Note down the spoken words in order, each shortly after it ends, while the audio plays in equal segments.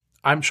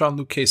I'm Sean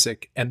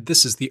Lukasik, and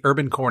this is the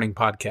Urban Corning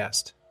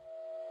Podcast.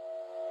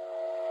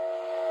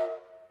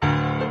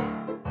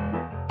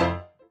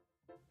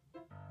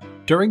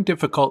 During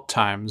difficult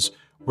times,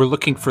 we're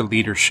looking for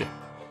leadership.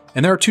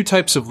 And there are two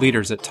types of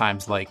leaders at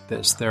times like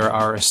this. There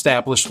are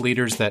established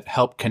leaders that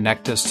help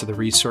connect us to the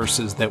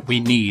resources that we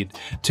need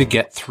to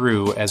get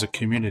through as a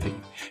community.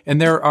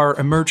 And there are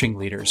emerging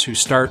leaders who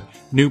start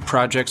new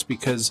projects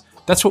because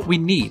that's what we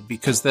need,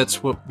 because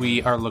that's what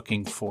we are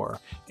looking for.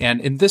 And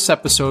in this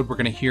episode, we're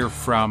going to hear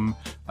from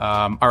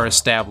our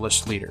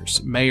established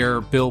leaders.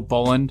 Mayor Bill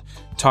Boland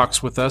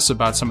talks with us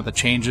about some of the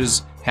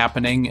changes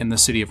happening in the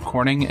city of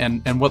Corning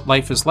and what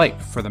life is like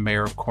for the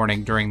mayor of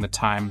Corning during the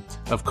time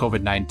of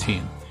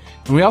COVID-19.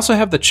 And we also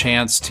have the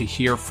chance to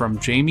hear from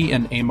Jamie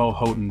and Amo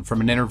Houghton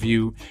from an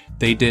interview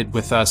they did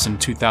with us in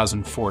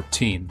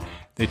 2014.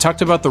 They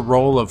talked about the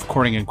role of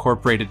Corning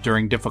Incorporated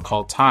during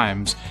difficult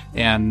times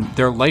and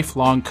their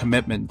lifelong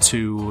commitment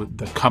to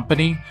the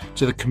company,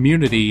 to the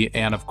community,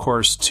 and of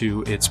course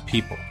to its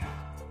people.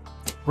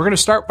 We're going to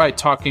start by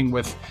talking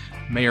with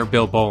Mayor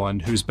Bill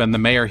Boland, who's been the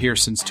mayor here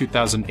since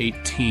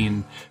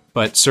 2018,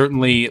 but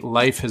certainly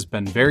life has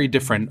been very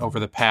different over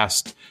the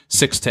past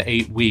 6 to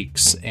 8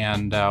 weeks.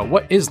 And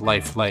what is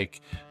life like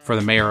for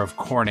the mayor of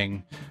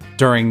Corning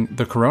during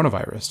the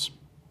coronavirus?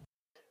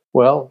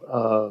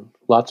 Well,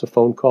 lots of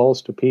phone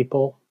calls to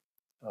people,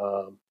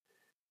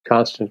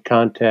 constant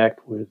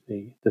contact with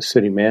the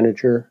city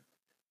manager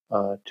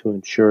to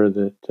ensure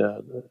that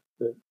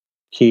the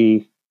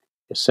key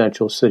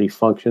essential city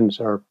functions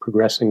are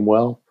progressing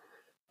well,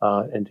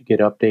 and to get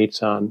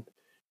updates on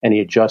any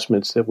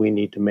adjustments that we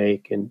need to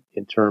make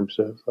in terms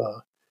of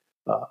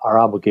our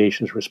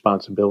obligations,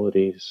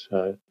 responsibilities,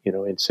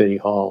 in City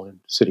Hall and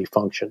city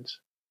functions.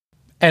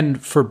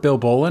 And for Bill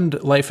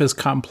Boland, life is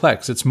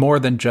complex. It's more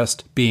than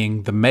just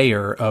being the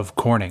mayor of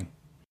Corning.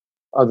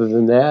 Other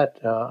than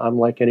that, I'm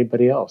like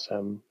anybody else.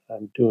 I'm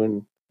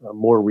doing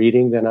more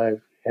reading than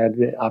I've had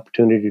the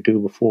opportunity to do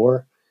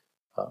before.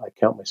 I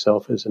count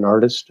myself as an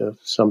artist of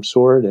some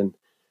sort, and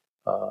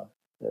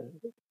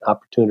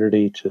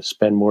opportunity to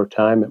spend more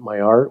time at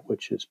my art,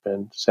 which has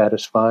been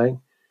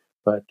satisfying.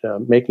 But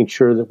making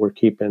sure that we're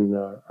keeping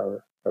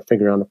our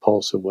finger on the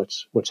pulse of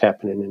what's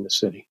happening in the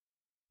city.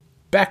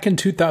 Back in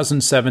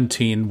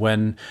 2017,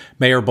 when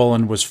Mayor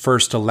Boland was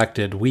first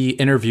elected, we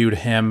interviewed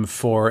him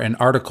for an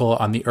article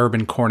on the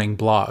Urban Corning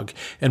blog.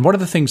 And one of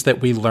the things that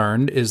we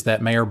learned is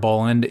that Mayor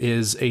Boland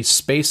is a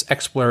space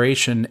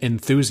exploration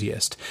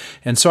enthusiast.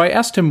 And so I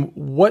asked him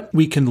what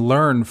we can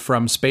learn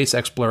from space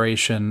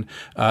exploration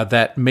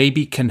that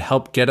maybe can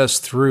help get us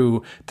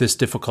through this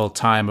difficult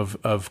time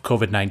of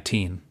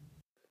COVID-19.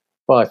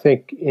 Well, I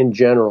think in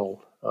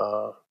general,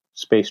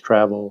 space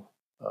travel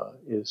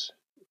is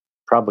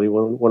probably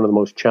one of the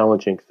most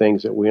challenging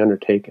things that we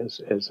undertake as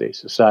a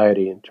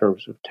society in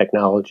terms of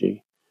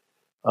technology.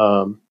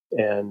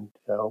 And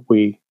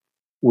we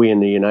in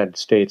the United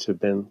States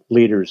have been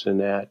leaders in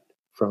that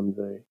from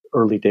the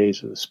early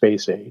days of the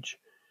space age.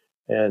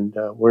 And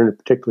we're in a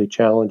particularly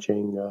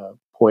challenging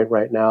point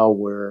right now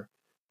where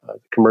the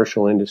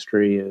commercial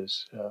industry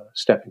is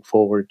stepping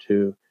forward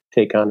to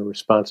take on the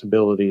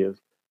responsibility of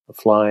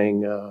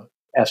flying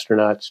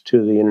astronauts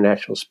to the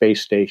International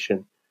Space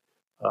Station,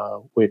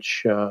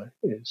 which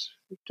is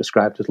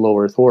described as low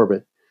Earth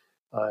orbit.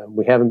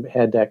 We haven't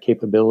had that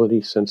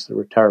capability since the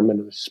retirement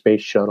of the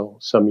space shuttle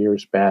some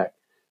years back.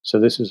 So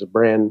this is a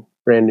brand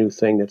new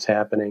thing that's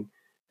happening,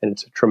 and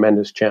it's a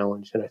tremendous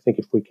challenge. And I think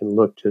if we can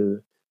look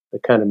to the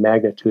kind of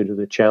magnitude of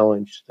the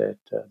challenge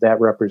that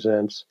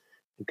represents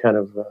and kind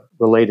of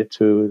relate it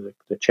to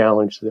the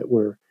challenge that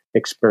we're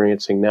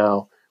experiencing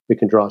now, we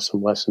can draw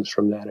some lessons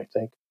from that, I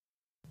think.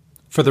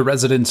 For the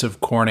residents of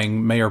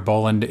Corning, Mayor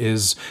Boland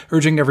is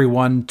urging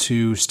everyone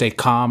to stay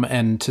calm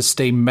and to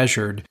stay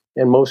measured.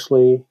 And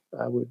mostly,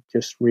 I would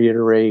just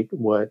reiterate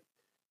what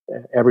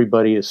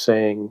everybody is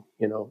saying,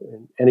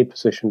 in any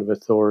position of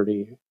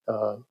authority,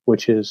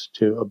 which is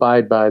to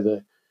abide by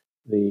the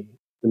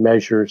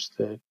measures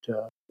that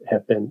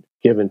have been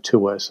given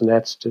to us, and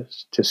that's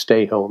to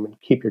stay home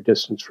and keep your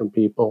distance from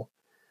people,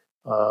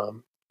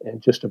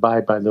 and just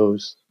abide by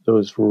those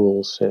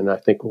rules. And I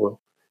think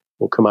we'll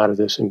come out of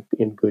this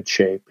in good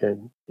shape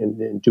and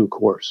in due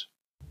course.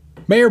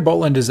 Mayor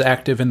Boland is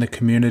active in the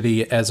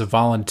community as a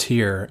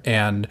volunteer,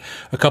 and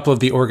a couple of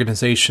the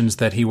organizations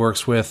that he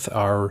works with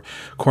are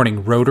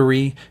Corning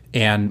Rotary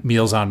and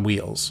Meals on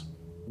Wheels.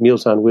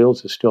 Meals on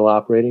Wheels is still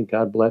operating.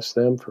 God bless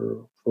them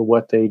for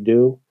what they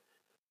do.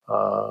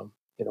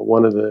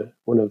 One of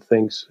the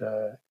things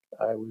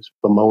I was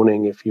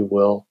bemoaning, if you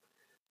will,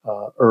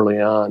 early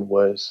on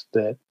was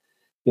that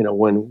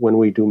when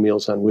we do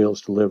Meals on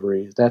Wheels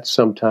delivery, that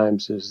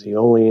sometimes is the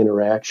only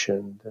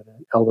interaction that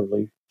an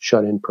elderly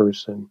shut-in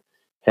person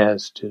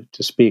has to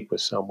speak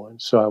with someone.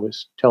 So I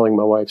was telling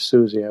my wife,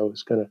 Susie,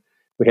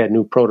 we had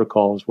new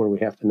protocols where we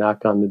have to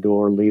knock on the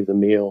door, leave the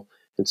meal,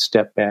 and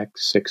step back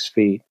 6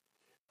 feet.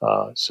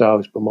 So I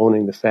was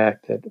bemoaning the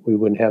fact that we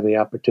wouldn't have the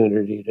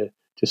opportunity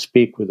to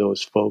speak with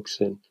those folks,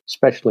 and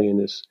especially in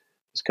this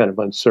kind of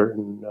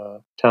uncertain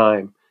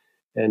time.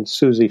 And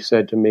Susie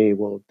said to me,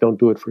 well, don't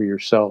do it for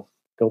yourself.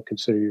 Don't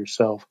consider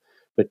yourself,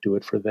 but do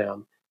it for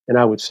them. And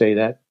I would say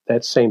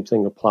that same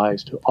thing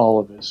applies to all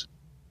of us.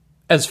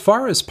 As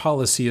far as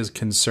policy is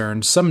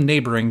concerned, some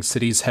neighboring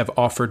cities have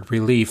offered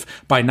relief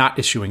by not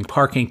issuing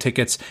parking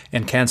tickets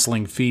and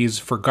canceling fees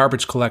for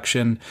garbage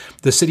collection.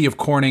 The city of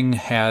Corning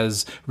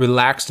has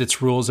relaxed its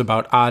rules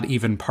about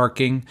odd-even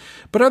parking.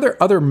 But are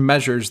there other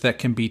measures that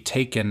can be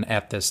taken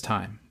at this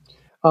time?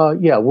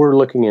 Yeah, we're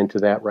looking into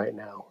that right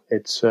now.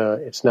 It's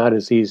not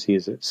as easy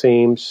as it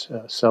seems.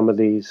 Some of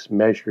these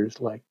measures,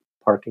 like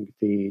parking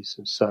fees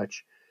and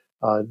such,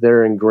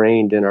 they're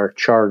ingrained in our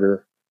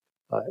charter,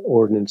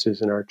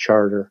 ordinances in our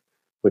charter,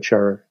 which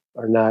are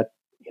not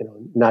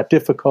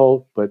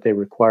difficult, but they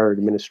require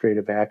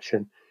administrative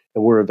action,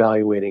 and we're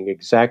evaluating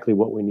exactly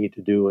what we need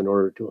to do in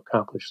order to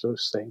accomplish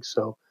those things.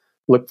 So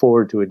look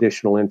forward to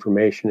additional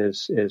information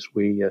as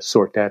we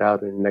sort that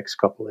out in the next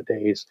couple of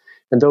days.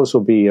 And those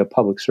will be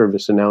public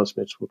service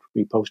announcements, which will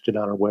be posted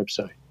on our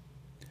website.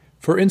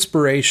 For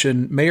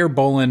inspiration, Mayor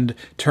Boland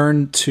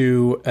turned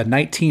to a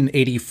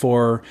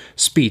 1984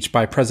 speech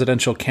by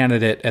presidential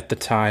candidate at the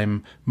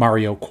time,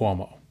 Mario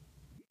Cuomo.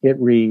 It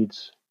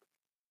reads,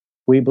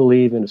 "We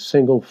believe in a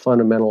single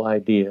fundamental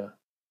idea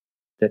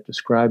that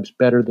describes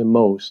better than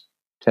most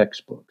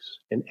textbooks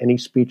and any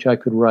speech I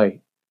could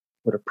write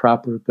what a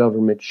proper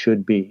government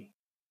should be.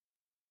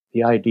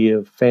 The idea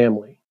of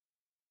family,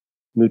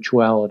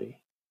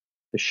 mutuality,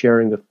 the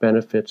sharing of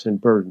benefits and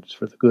burdens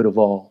for the good of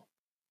all,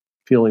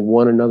 feeling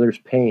one another's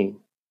pain,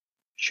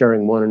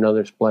 sharing one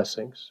another's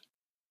blessings,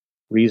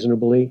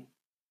 reasonably,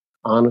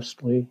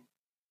 honestly,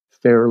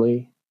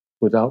 fairly,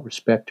 without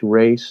respect to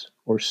race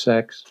or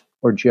sex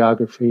or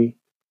geography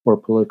or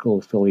political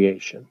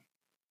affiliation."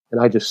 And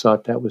I just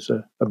thought that was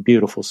a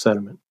beautiful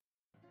sentiment.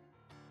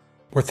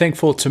 We're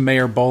thankful to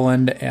Mayor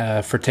Boland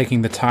for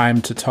taking the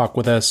time to talk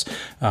with us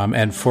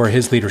and for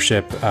his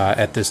leadership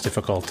at this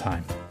difficult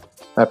time.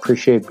 I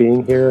appreciate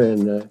being here,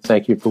 and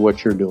thank you for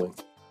what you're doing.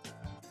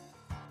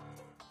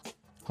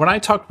 When I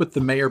talked with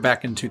the mayor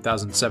back in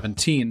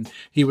 2017,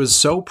 he was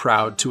so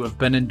proud to have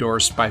been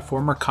endorsed by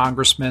former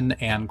Congressman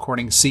and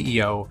Corning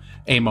CEO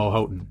Amo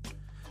Houghton.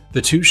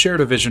 The two shared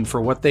a vision for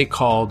what they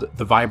called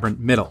the vibrant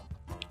middle,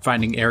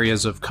 finding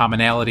areas of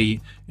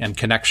commonality and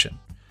connection.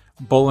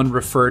 Boland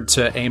referred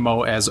to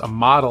Amo as a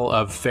model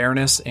of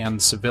fairness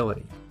and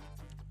civility.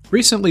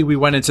 Recently, we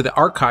went into the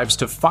archives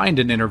to find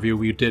an interview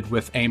we did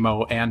with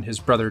Amo and his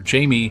brother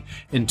Jamie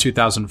in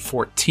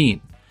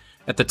 2014.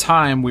 At the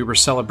time, we were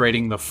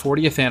celebrating the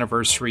 40th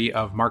anniversary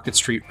of Market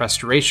Street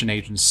Restoration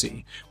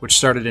Agency, which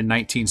started in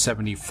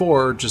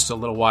 1974, just a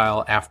little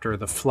while after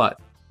the flood.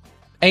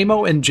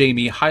 Amo and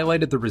Jamie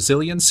highlighted the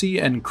resiliency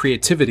and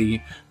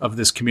creativity of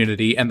this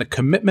community and the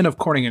commitment of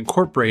Corning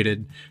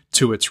Incorporated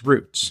to its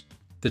roots.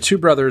 The two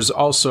brothers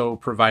also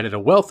provided a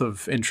wealth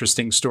of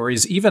interesting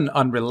stories, even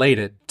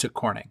unrelated to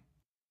Corning.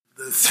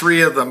 The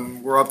three of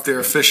them were up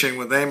there fishing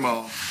with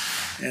Amo,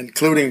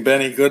 including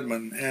Benny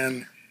Goodman,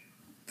 and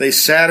they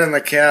sat in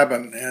the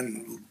cabin,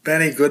 and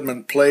Benny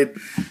Goodman played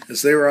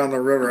as they were on the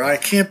river. I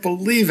can't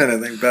believe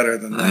anything better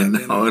than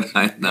that.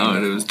 I know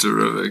it. It was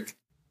terrific.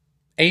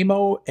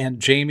 Amo and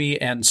Jamie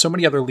and so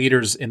many other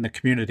leaders in the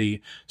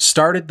community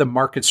started the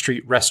Market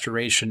Street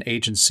Restoration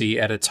Agency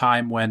at a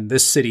time when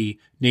this city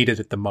needed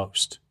it the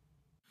most.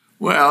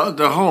 Well,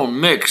 the whole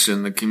mix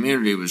in the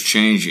community was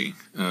changing.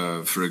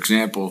 For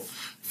example,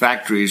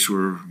 factories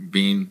were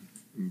being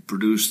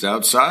produced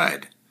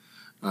outside.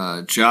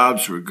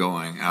 Jobs were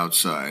going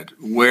outside,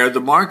 where the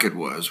market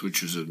was,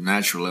 which was a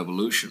natural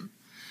evolution.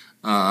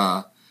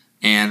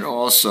 And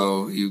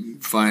also you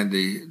find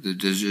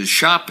the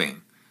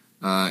shopping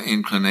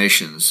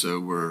inclinations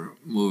were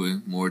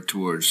moving more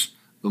towards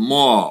the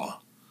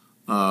mall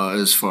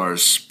as far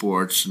as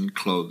sports and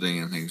clothing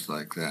and things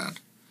like that.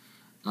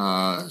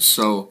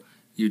 So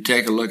you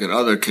take a look at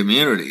other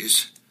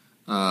communities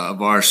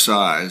of our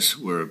size.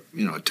 We're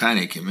a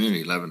tiny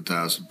community,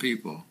 11,000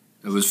 people.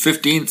 It was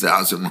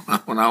 15,000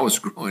 when I was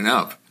growing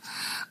up.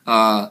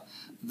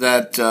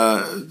 That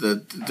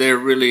they're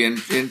really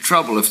in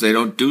trouble if they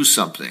don't do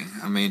something.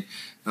 I mean,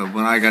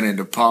 when I got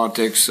into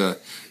politics,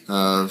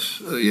 I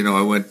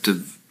went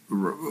to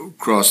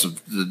across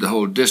the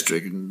whole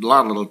district, in a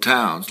lot of little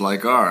towns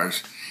like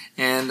ours,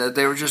 and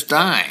they were just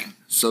dying.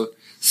 So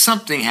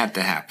something had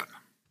to happen.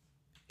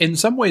 In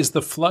some ways,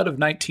 the flood of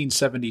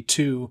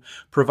 1972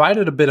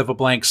 provided a bit of a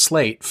blank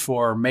slate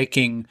for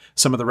making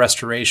some of the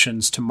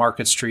restorations to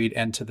Market Street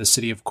and to the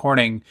city of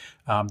Corning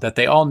that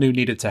they all knew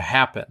needed to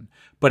happen.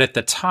 But at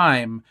the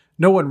time,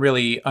 no one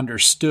really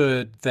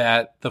understood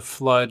that the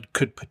flood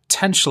could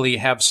potentially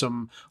have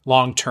some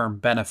long-term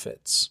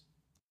benefits.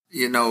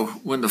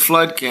 When the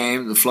flood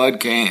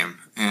came,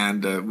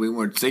 and we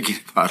weren't thinking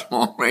about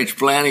long-range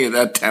planning at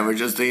that time. We were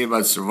just thinking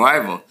about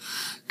survival.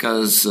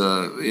 Because,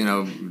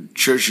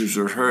 churches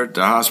were hurt,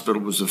 the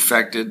hospital was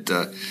affected,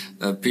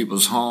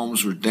 people's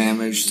homes were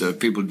damaged,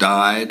 people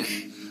died.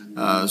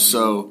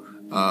 So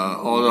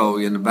although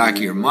in the back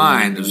of your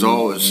mind there's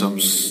always some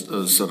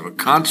sort of a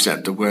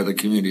concept of where the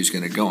community is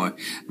going to go. I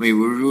mean,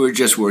 we were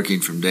just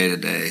working from day to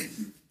day.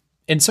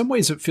 In some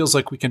ways, it feels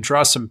like we can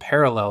draw some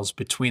parallels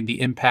between the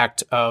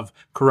impact of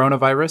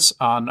coronavirus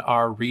on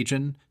our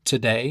region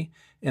today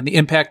and the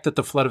impact that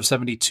the flood of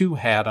 72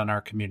 had on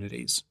our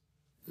communities.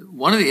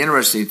 One of the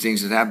interesting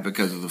things that happened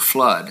because of the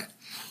flood,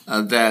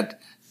 that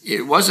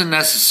it wasn't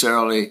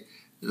necessarily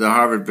the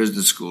Harvard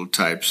Business School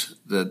types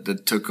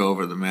that took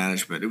over the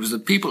management. It was the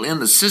people in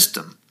the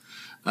system,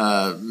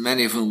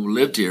 many of whom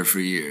lived here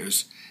for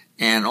years,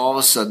 and all of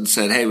a sudden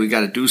said, hey, we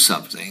got to do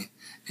something,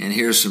 and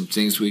here's some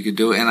things we could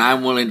do, and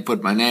I'm willing to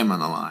put my name on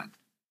the line.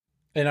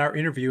 In our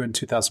interview in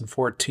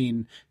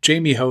 2014,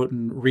 Jamie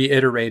Houghton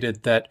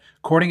reiterated that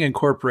Corning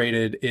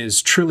Incorporated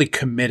is truly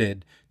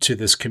committed to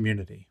this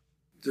community.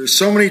 There's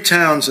so many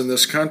towns in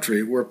this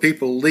country where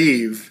people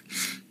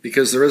leave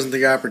because there isn't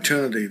the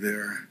opportunity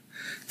there.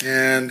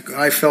 And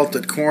I felt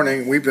that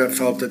Corning, we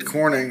felt that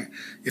Corning,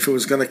 if it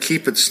was going to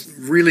keep its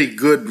really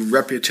good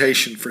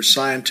reputation for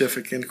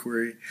scientific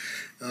inquiry,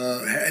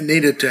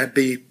 needed to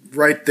be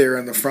right there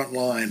in the front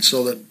line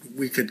so that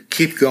we could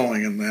keep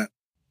going in that.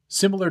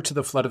 Similar to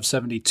the flood of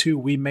 72,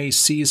 we may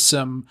see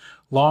some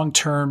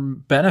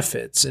long-term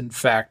benefits, in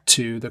fact,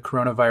 to the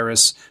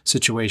coronavirus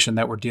situation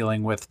that we're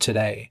dealing with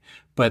today.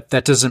 But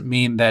that doesn't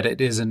mean that it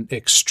isn't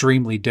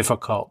extremely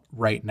difficult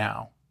right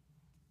now.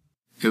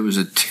 It was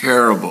a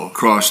terrible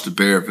cross to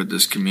bear for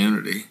this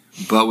community,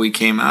 but we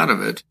came out of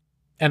it.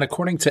 And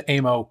according to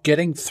Amo,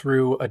 getting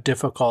through a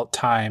difficult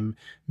time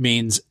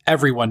means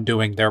everyone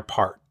doing their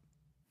part.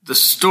 The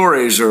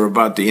stories are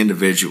about the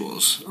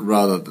individuals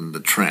rather than the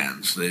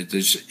trends.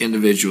 These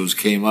individuals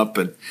came up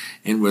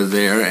and were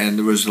there, and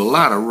there was a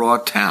lot of raw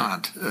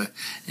talent.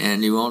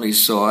 And you only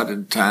saw it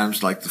in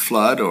times like the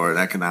flood or an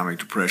economic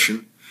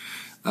depression.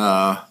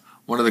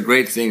 One of the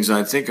great things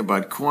I think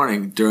about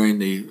Corning during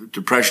the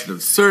Depression of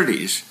the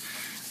 30s,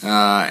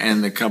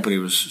 and the company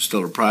was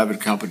still a private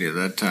company at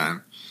that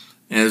time,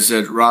 is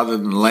that rather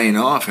than laying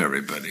off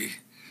everybody,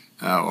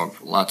 or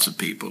lots of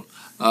people,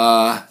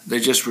 they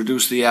just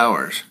reduced the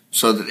hours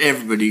so that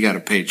everybody got a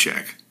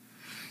paycheck.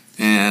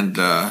 And,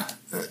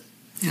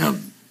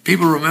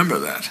 people remember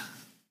that.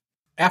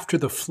 After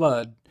the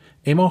flood,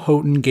 Amo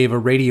Houghton gave a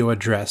radio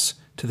address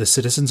to the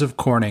citizens of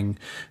Corning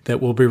that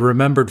will be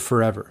remembered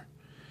forever.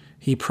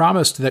 He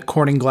promised that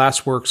Corning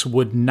Glassworks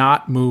would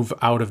not move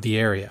out of the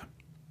area,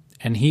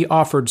 and he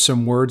offered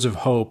some words of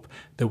hope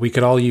that we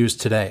could all use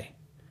today.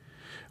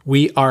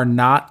 We are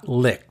not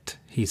licked,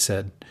 he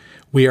said.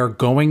 We are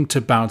going to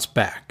bounce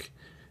back,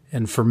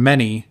 and for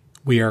many,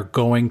 we are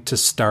going to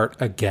start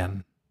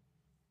again.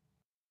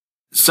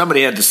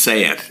 Somebody had to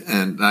say it,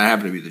 and I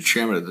happened to be the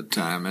chairman at the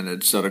time, and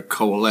it sort of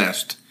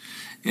coalesced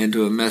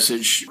into a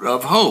message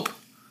of hope,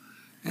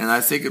 and I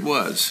think it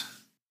was.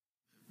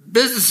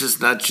 Business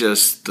is not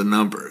just the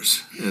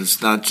numbers.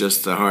 It's not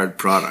just the hard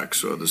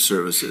products or the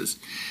services.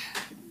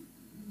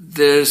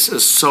 There's a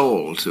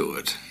soul to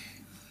it.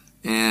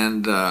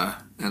 And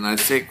I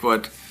think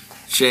what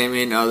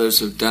Jamie and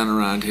others have done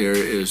around here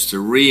is to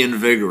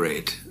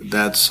reinvigorate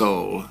that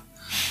soul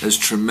as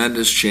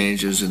tremendous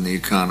changes in the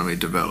economy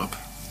develop.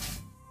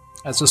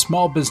 As a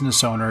small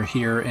business owner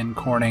here in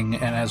Corning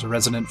and as a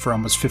resident for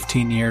almost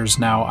 15 years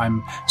now,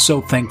 I'm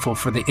so thankful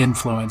for the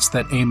influence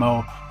that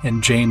Amo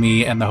and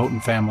Jamie and the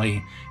Houghton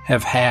family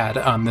have had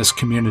on this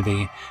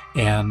community.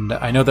 And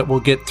I know that we'll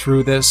get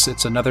through this.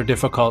 It's another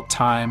difficult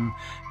time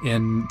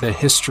in the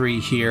history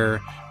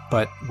here,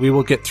 but we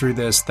will get through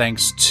this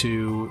thanks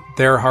to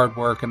their hard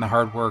work and the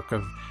hard work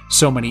of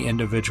so many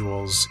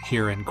individuals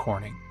here in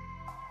Corning.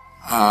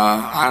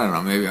 I don't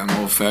know, maybe I'm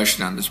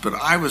old-fashioned on this, but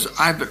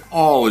I've been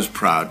always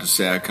proud to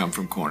say I come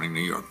from Corning,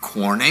 New York.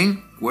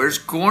 Corning? Where's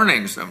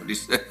Corning? Somebody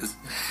says.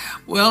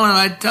 Well, and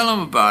I tell them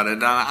about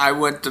it. I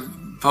went to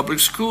public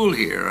school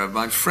here.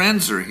 My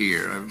friends are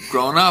here. I've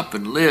grown up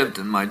and lived,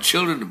 and my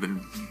children have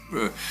been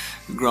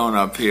grown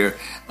up here.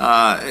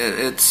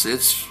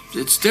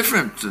 It's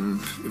different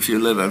than if you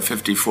live on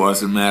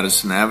 54th and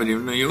Madison Avenue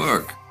in New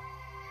York.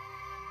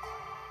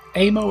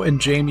 Amo and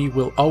Jamie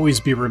will always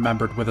be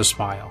remembered with a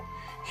smile,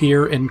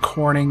 here in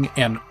Corning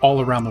and all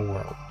around the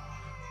world.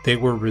 They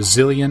were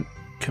resilient,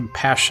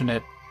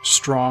 compassionate,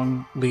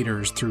 strong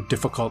leaders through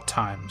difficult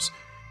times,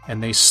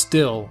 and they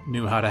still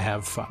knew how to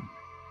have fun.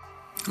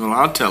 Well,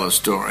 I'll tell a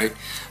story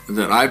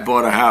that I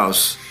bought a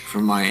house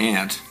from my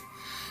aunt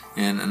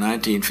in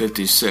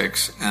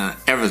 1956, and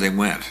everything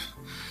went.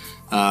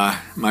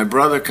 My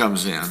brother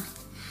comes in,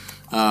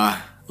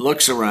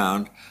 looks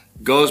around,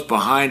 goes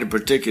behind a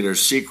particular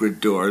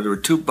secret door. There were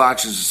 2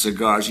 boxes of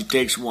cigars. He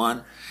takes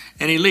one,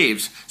 and he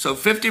leaves. So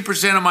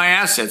 50% of my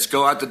assets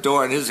go out the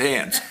door in his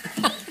hands.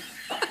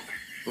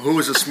 Well, who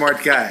was a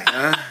smart guy,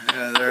 huh?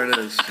 Yeah, there it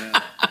is. Yeah.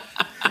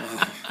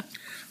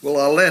 Well,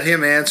 I'll let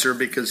him answer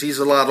because he's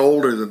a lot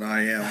older than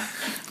I am.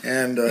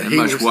 And he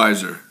much was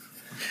wiser.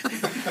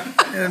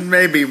 And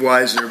maybe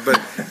wiser,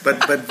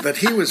 but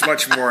he was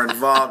much more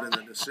involved in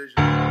the decision.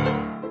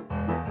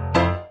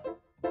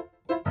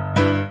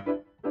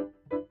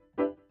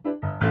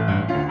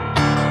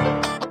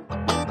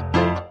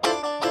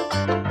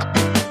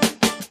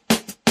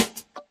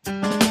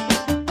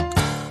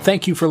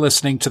 Thank you for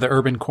listening to the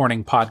Urban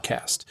Corning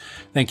podcast.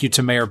 Thank you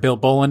to Mayor Bill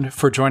Boland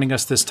for joining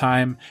us this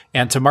time,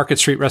 and to Market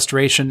Street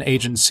Restoration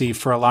Agency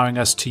for allowing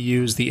us to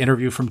use the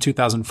interview from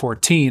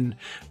 2014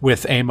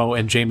 with Amo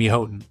and Jamie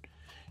Houghton.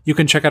 You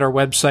can check out our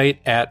website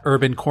at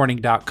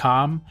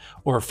urbancorning.com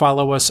or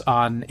follow us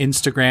on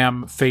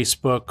Instagram,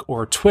 Facebook,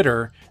 or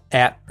Twitter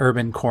at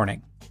Urban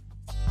Corning.